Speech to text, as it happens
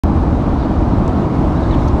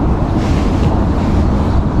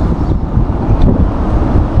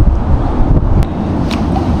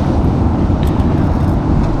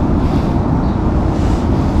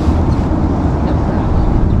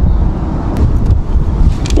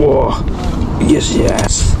Oh, yes,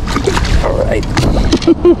 yes. All right.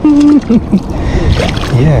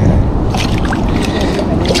 Yeah.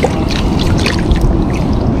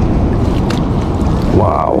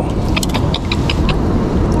 Wow.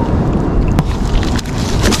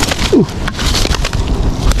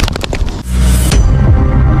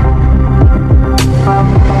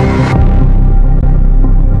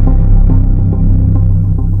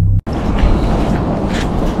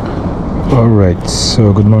 Alright,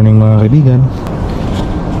 so good morning mga kaibigan.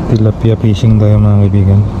 Tilapia fishing tayo mga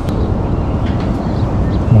kaibigan.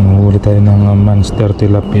 Manguhuli tayo ng monster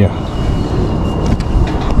tilapia.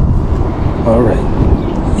 Alright,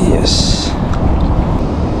 yes.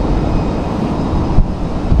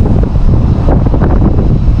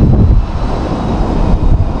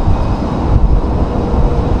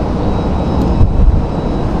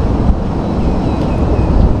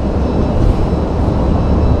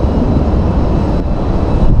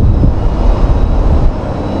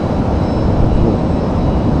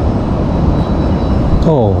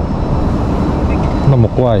 Oh,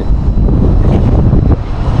 namukway.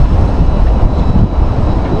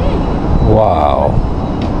 Wow.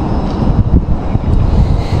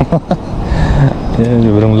 Yan,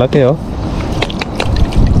 sobrang laki oh.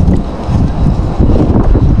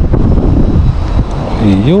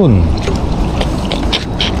 Iyon.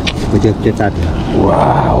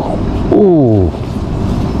 Wow. Oh.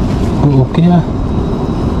 Okay ah.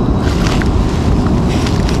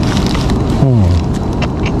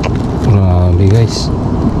 Grabe guys,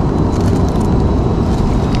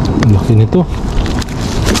 ang laki nito.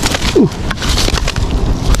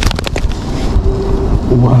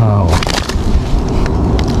 Wow.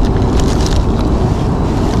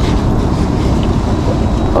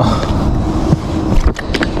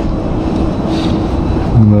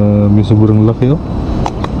 May sobrang laki oh.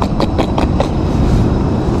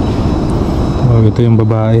 Ito yung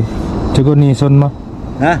babae. Tsaka nison ma.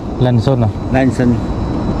 Ha? Lanson ah. Lanson.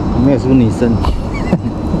 没有说女生，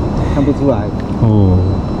看不出来。哦，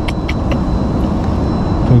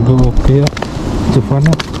这个 OK 啊，这翻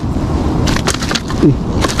啊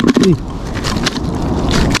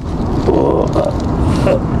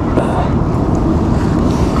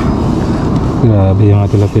，grabe yung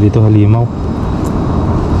tilapia dito, halimaw.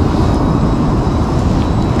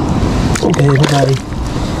 Okay, bye-bye.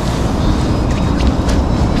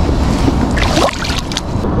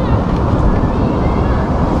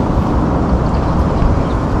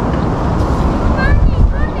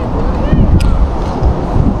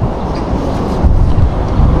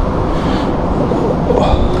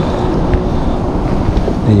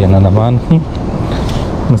 Ayan na naman.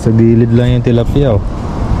 Nasa gilid lang yung tilapia oh.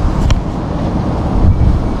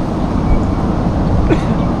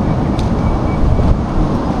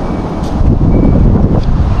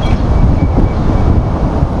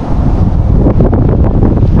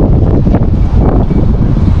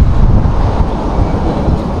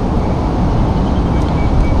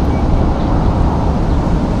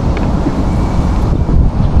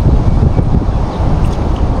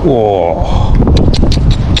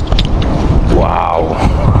 Wow.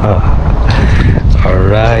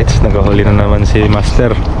 Alright, nakahuli na naman si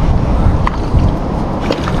Master.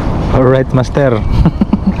 Alright Master.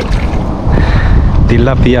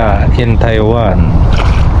 Tilapia in Taiwan.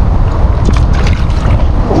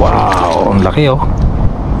 Wow, ang laki oh.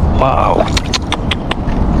 Wow.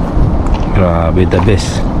 Grabe, the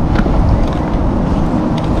best.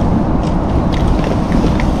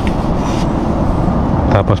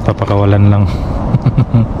 Tapos papakawalan lang.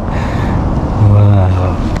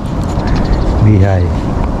 Wow. Bihay.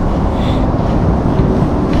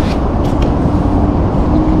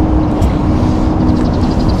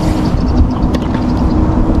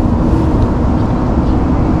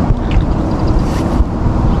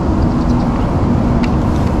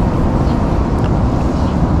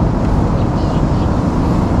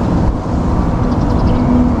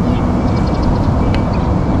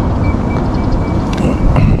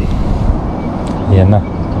 Ayan na.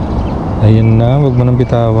 Ayun na, wag mo nang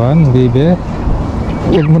bitawan, baby.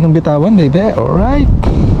 Wag mo nang bitawan, baby. Alright.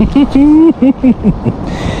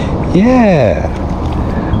 Yeah.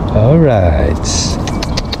 Alright.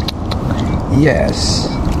 Yes.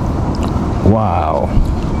 Wow.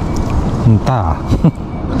 Entah.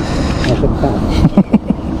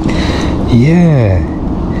 Yeah.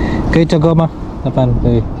 可以这个吗？老板可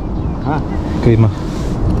以。啊？可以吗？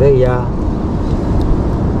可以呀。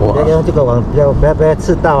要用这个网，不要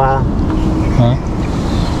刺到啊。Ha?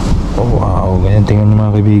 Oh, wow, ganyan tingnan nyo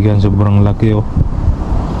mga kaibigan, sobrang laki oh.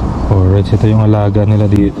 Alright, ito yung alaga nila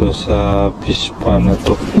dito sa fish pond na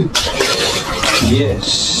to. Yes.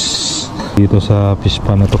 Dito sa fish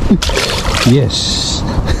pan na to. Yes.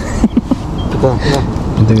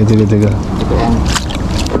 Tiga.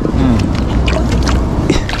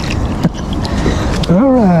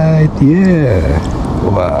 Alright, yeah.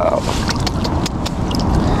 Wow.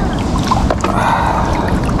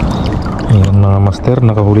 Ayan mga master,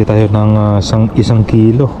 nakahuli tayo ng isang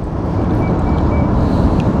kilo.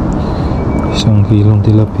 Isang kilong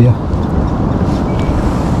tilapia.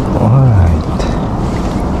 Alright.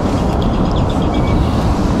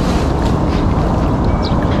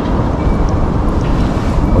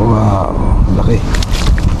 Wow, laki.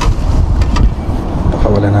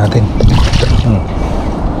 Pakawala natin.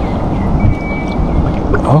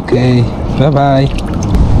 Okay, bye-bye.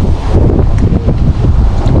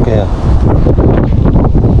 Okay.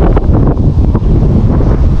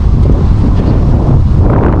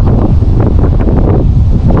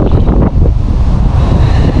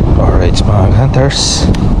 Alright, mga hunters.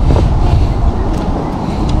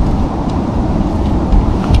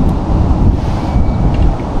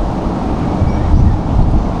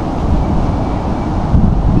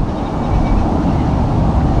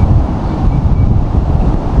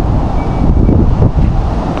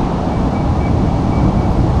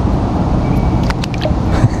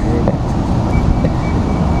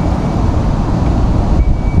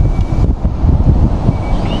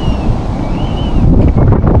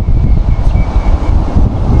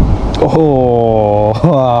 Oh,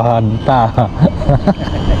 hanta.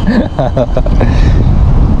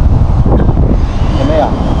 Ano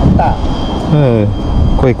yan? Hanta.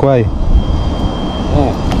 Kway.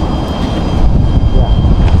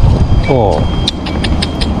 Oh.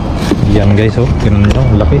 Yan guys, oh. Ganun nyo,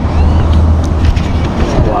 laki.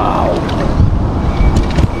 Wow.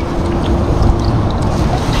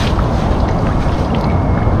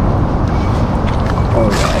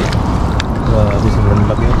 Alright. Grabe, sobrang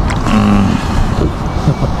laki yun.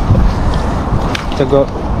 Cho cô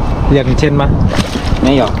liền trên mà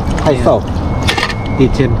Mấy giờ? Hay sổ. đi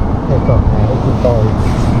trên Hay sổ. Trên tôi.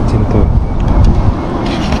 trên tôi.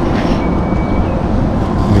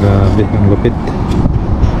 Grabe, ang lupit.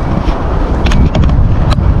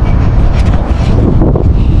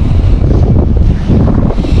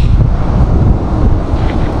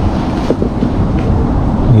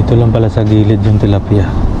 Dito lang pala sa gilid yung tilapia.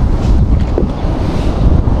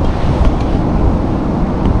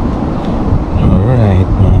 Alright,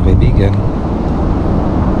 mga kaibigan.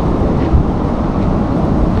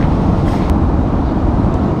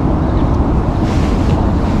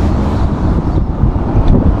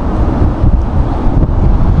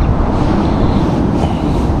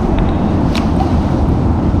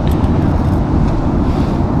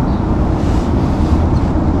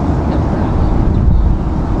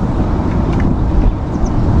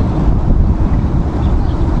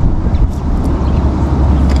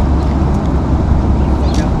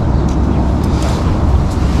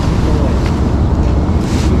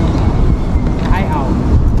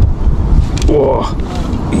 Oh,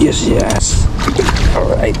 yes. All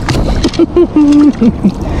right.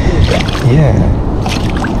 Yeah.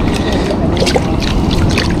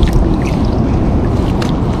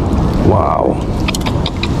 Wow.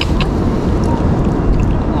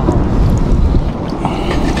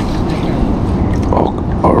 Oh,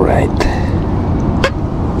 all right.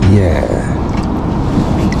 Yeah.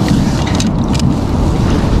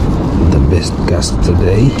 The best cast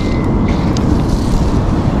today.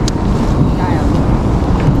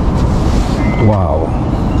 Wow.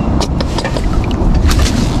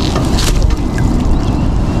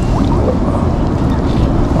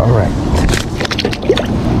 All right.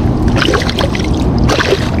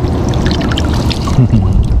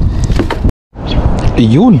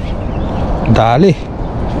 Yun. Dali.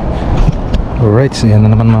 Alright, so yan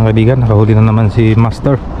na naman mga kaibigan. Nakahuli na naman si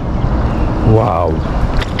Master. Wow.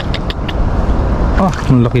 Ah,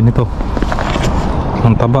 ang laki nito.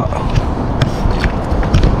 Ang taba.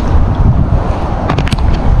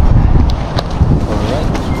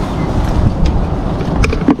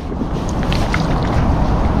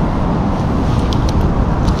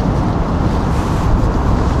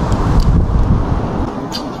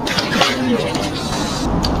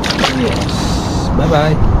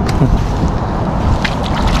 Bye-bye.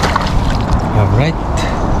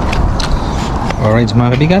 Alright mga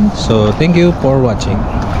kaibigan, so thank you for watching.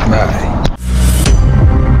 Bye.